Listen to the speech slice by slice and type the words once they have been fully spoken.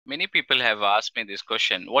many people have asked me this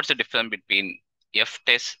question. What's the difference between F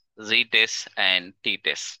test, Z test, and T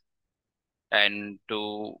test? And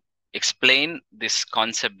to explain this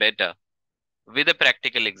concept better, with a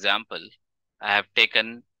practical example, I have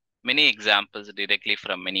taken many examples directly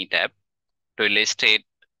from Minitab to illustrate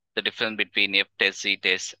the difference between F test, Z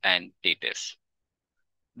test, and T test.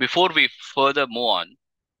 Before we further move on,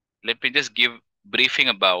 let me just give briefing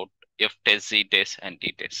about F test, Z test, and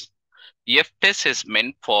T test. F test is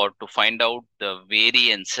meant for to find out the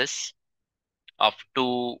variances of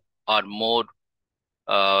two or more,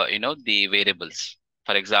 the variables.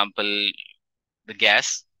 For example, the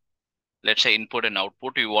gas, let's say input and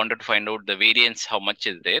output, you wanted to find out the variance, how much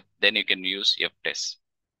is there, then you can use F test.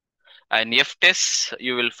 And F test,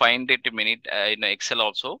 you will find it in Excel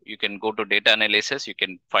also. You can go to data analysis, you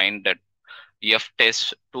can find that F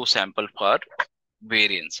test two sample for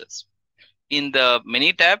variances. In the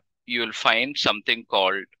Minitab, you will find something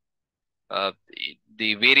called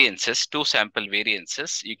the variances, two sample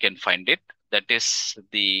variances. You can find it. That is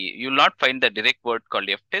you will not find the direct word called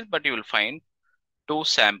F test, but you will find two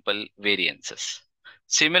sample variances.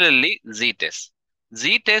 Similarly, Z test.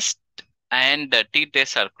 Z test and T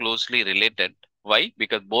test are closely related. Why?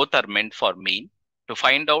 Because both are meant for mean, to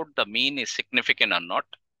find out the mean is significant or not.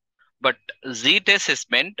 But Z test is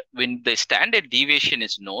meant when the standard deviation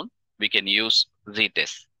is known, we can use Z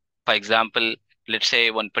test. For example, let's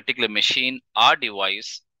say one particular machine or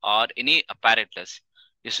device or any apparatus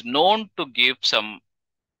is known to give some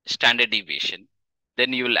standard deviation,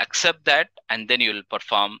 then you will accept that and then you will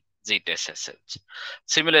perform Z test as such.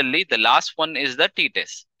 Similarly, the last one is the T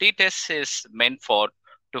test. T test is meant for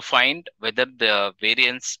to find whether the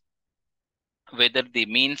variance, whether the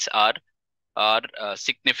means are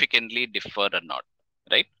significantly differ or not,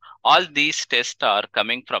 right? All these tests are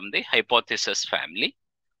coming from the hypothesis family.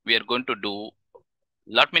 We are going to do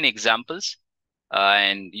lot many examples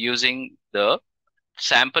and using the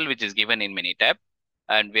sample which is given in Minitab,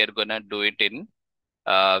 and we are going to do it in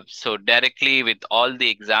so directly with all the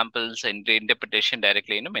examples and the interpretation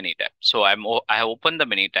directly in a Minitab. So I have opened the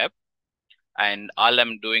Minitab, and all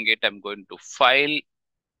I'm doing it, I'm going to file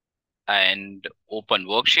and open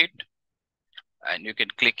worksheet, and you can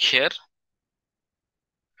click here.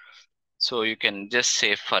 So you can just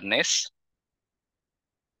say furnace,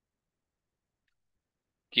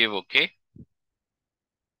 give OK.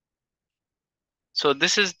 So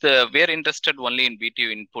this is we are interested only in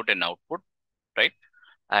BTU input and output, right?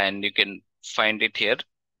 And you can find it here,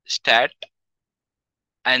 stat,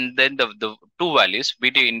 and then the two values,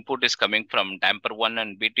 BTU input is coming from tamper 1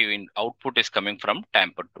 and BTU output is coming from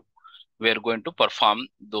tamper 2. We are going to perform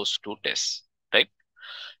those two tests, right?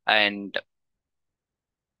 And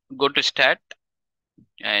go to stat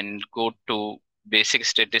and go to basic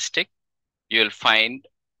statistic. You will find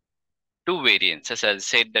two variances. As I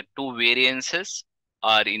said, the two variances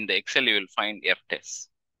are in the Excel, you will find F test.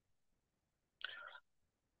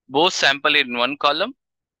 Both sample in one column.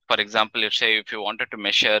 For example, let's say if you wanted to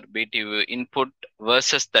measure BTU input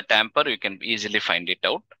versus the tamper, you can easily find it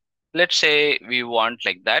out. Let's say we want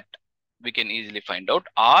like that, we can easily find out.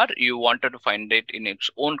 Or you wanted to find it in its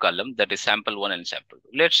own column, that is sample 1 and sample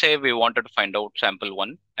 2. Let's say we wanted to find out sample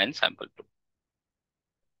 1 and sample 2.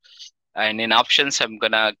 And in options, I'm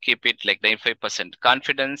going to keep it like 95%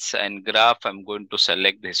 confidence, and graph, I'm going to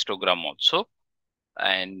select the histogram also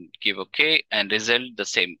and give OK, and result the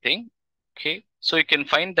same thing. Okay. So you can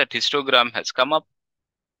find that histogram has come up,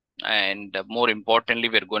 and more importantly,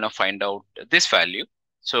 we're going to find out this value.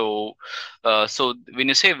 So, so when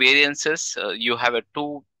you say variances, you have a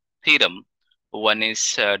two theorem. One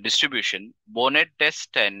is distribution, Bonnet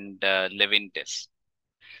test and Levin test.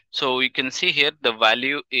 So you can see here the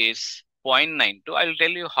value is 0.92. I'll tell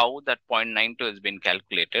you how that 0.92 has been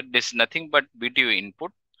calculated. This is nothing but BTU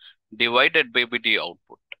input divided by BTU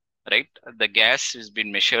output, right? The gas has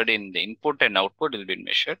been measured in the input and output has been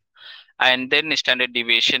measured. And then standard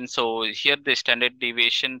deviation. So here the standard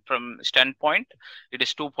deviation from standpoint, it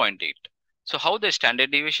is 2.8. So how the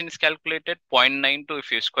standard deviation is calculated? 0.92,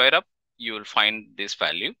 if you square up, you will find this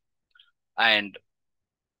value. And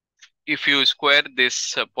if you square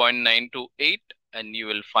this 0.928, and you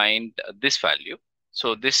will find this value.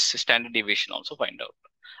 So this standard deviation also find out.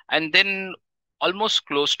 And then almost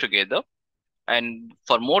close together. And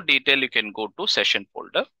for more detail, you can go to session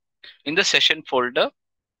folder. In the session folder,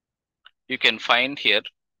 you can find here,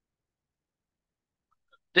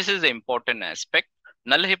 this is the important aspect.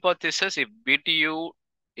 Null hypothesis, if BTU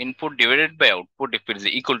input divided by output, if it is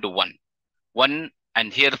equal to 1,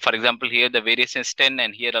 and here, for example, here the variance is 10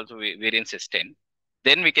 and here also variance is 10,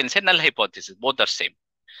 then we can say null hypothesis, both are same.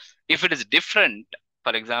 If it is different,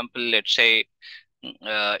 For example, let's say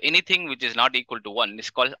anything which is not equal to 1 is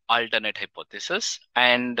called alternate hypothesis.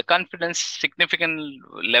 And the confidence significant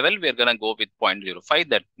level, we are going to go with 0.05.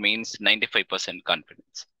 That means 95%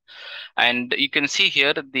 confidence. And you can see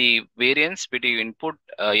here the variance between input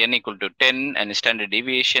n equal to 10 and standard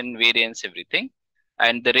deviation, variance, everything.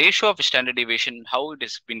 And the ratio of standard deviation, how it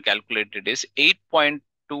has been calculated is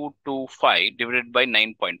 8.225 divided by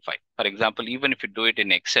 9.5. For example, even if you do it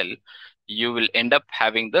in Excel, you will end up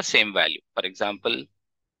having the same value. For example,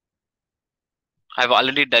 I've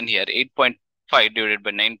already done here 8.5 divided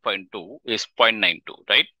by 9.2 is 0.92,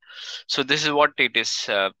 right? So this is what it is.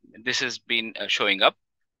 This has been showing up,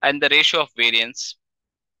 and the ratio of variance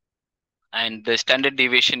and the standard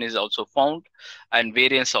deviation is also found, and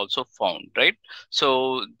variance also found, right?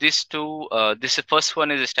 So these two, this first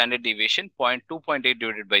one is a standard deviation 2.8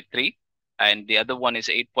 divided by 3, and the other one is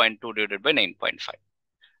 8.2 divided by 9.5.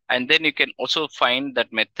 And then you can also find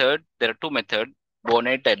that method. There are two methods,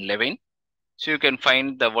 Bonnet and Levin. So you can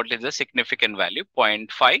find the what is the significant value,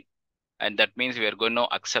 0.5, and that means we are going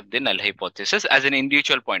to accept the null hypothesis as an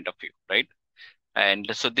individual point of view, right?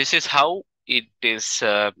 And so this is how it is.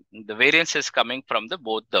 The variance is coming from the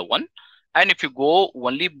both the one, and if you go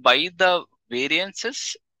only by the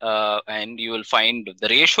variances, and you will find the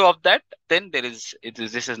ratio of that, then this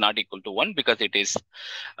is not equal to 1 because it is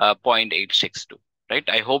 0.862. Right?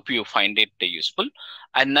 I hope you find it useful.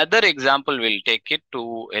 Another example will take it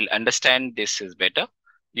to understand this is better.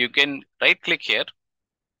 You can right click here.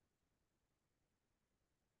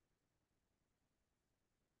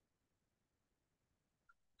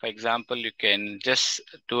 For example, you can just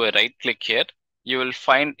do a right click here. You will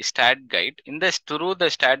find stat guide. In this, through the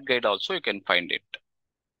stat guide also you can find it.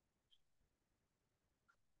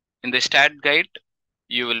 In the stat guide,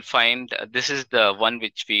 you will find this is the one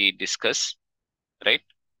which we discussed, right?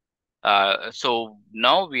 So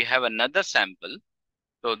now we have another sample.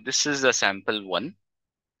 So this is the sample 1.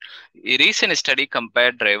 A recent study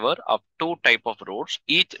compared driver of two type of roads.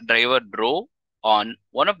 Each driver drove on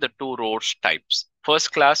one of the two roads types.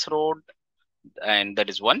 First class road, and that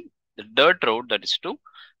is 1. The dirt road, that is 2.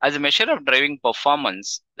 As a measure of driving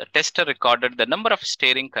performance, the tester recorded the number of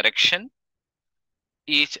steering correction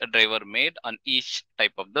each driver made on each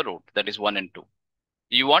type of the road, that is 1 and 2.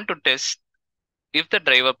 You want to test if the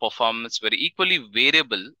driver performance were equally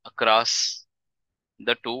variable across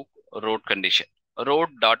the two road condition.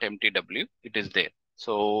 Road.mtw, it is there.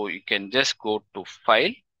 So you can just go to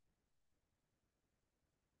file,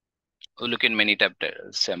 look in Minitab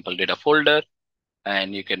sample data folder,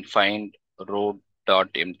 and you can find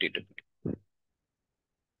road.mtw.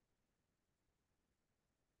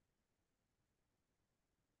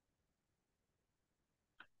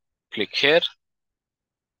 Click here.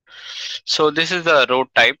 So this is the road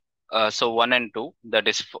type. So 1 and 2, that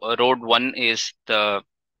is road 1 is the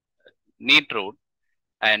neat road,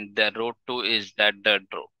 and the road 2 is that dirt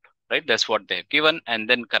road, right? That's what they have given. And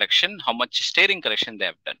then correction, how much steering correction they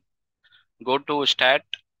have done. Go to stat,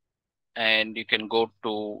 and you can go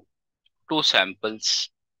to two samples,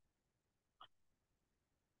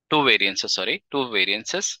 two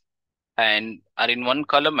variances, and are in one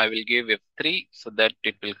column. I will give F3 so that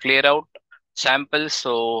it will clear out samples.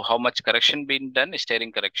 So how much correction been done,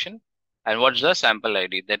 steering correction, and what's the sample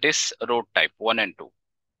ID, that is road type 1 and 2.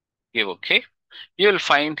 Give OK. You will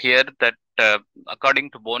find here that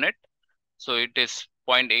according to Bonnet, so it is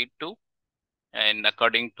 0.82, and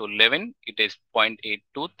according to Levin, it is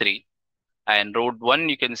 0.823. And road 1,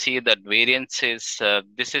 you can see that variance is,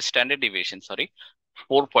 this is standard deviation,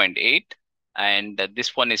 4.8, and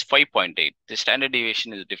this one is 5.8. The standard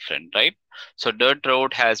deviation is different, right? So dirt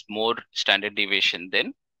road has more standard deviation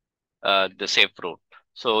than the safe road.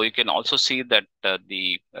 So you can also see that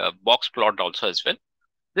the box plot also as well.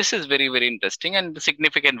 This is very, very interesting, and the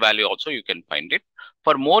significant value also you can find it.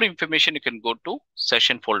 For more information, you can go to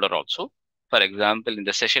session folder also. For example, in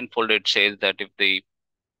the session folder, it says that if the,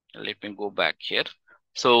 let me go back here.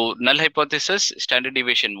 So null hypothesis, standard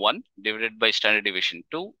deviation 1 divided by standard deviation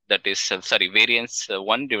 2, that is, variance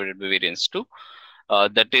 1 divided by variance 2.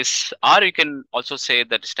 That is, or you can also say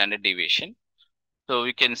that standard deviation. So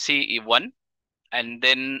we can see 1. And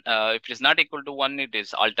then if it is not equal to 1, it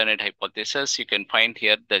is alternate hypothesis. You can find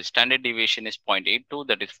here the standard deviation is 0.82,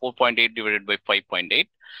 that is 4.8 divided by 5.8.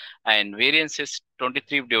 And variance is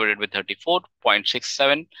 23 divided by 34,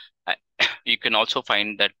 0.67. You can also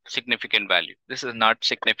find that significant value. This is not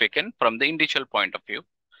significant from the individual point of view,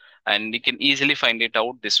 and you can easily find it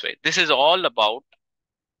out this way. This is all about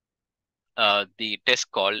the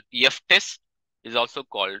test called F test, is also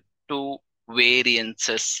called two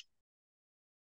variances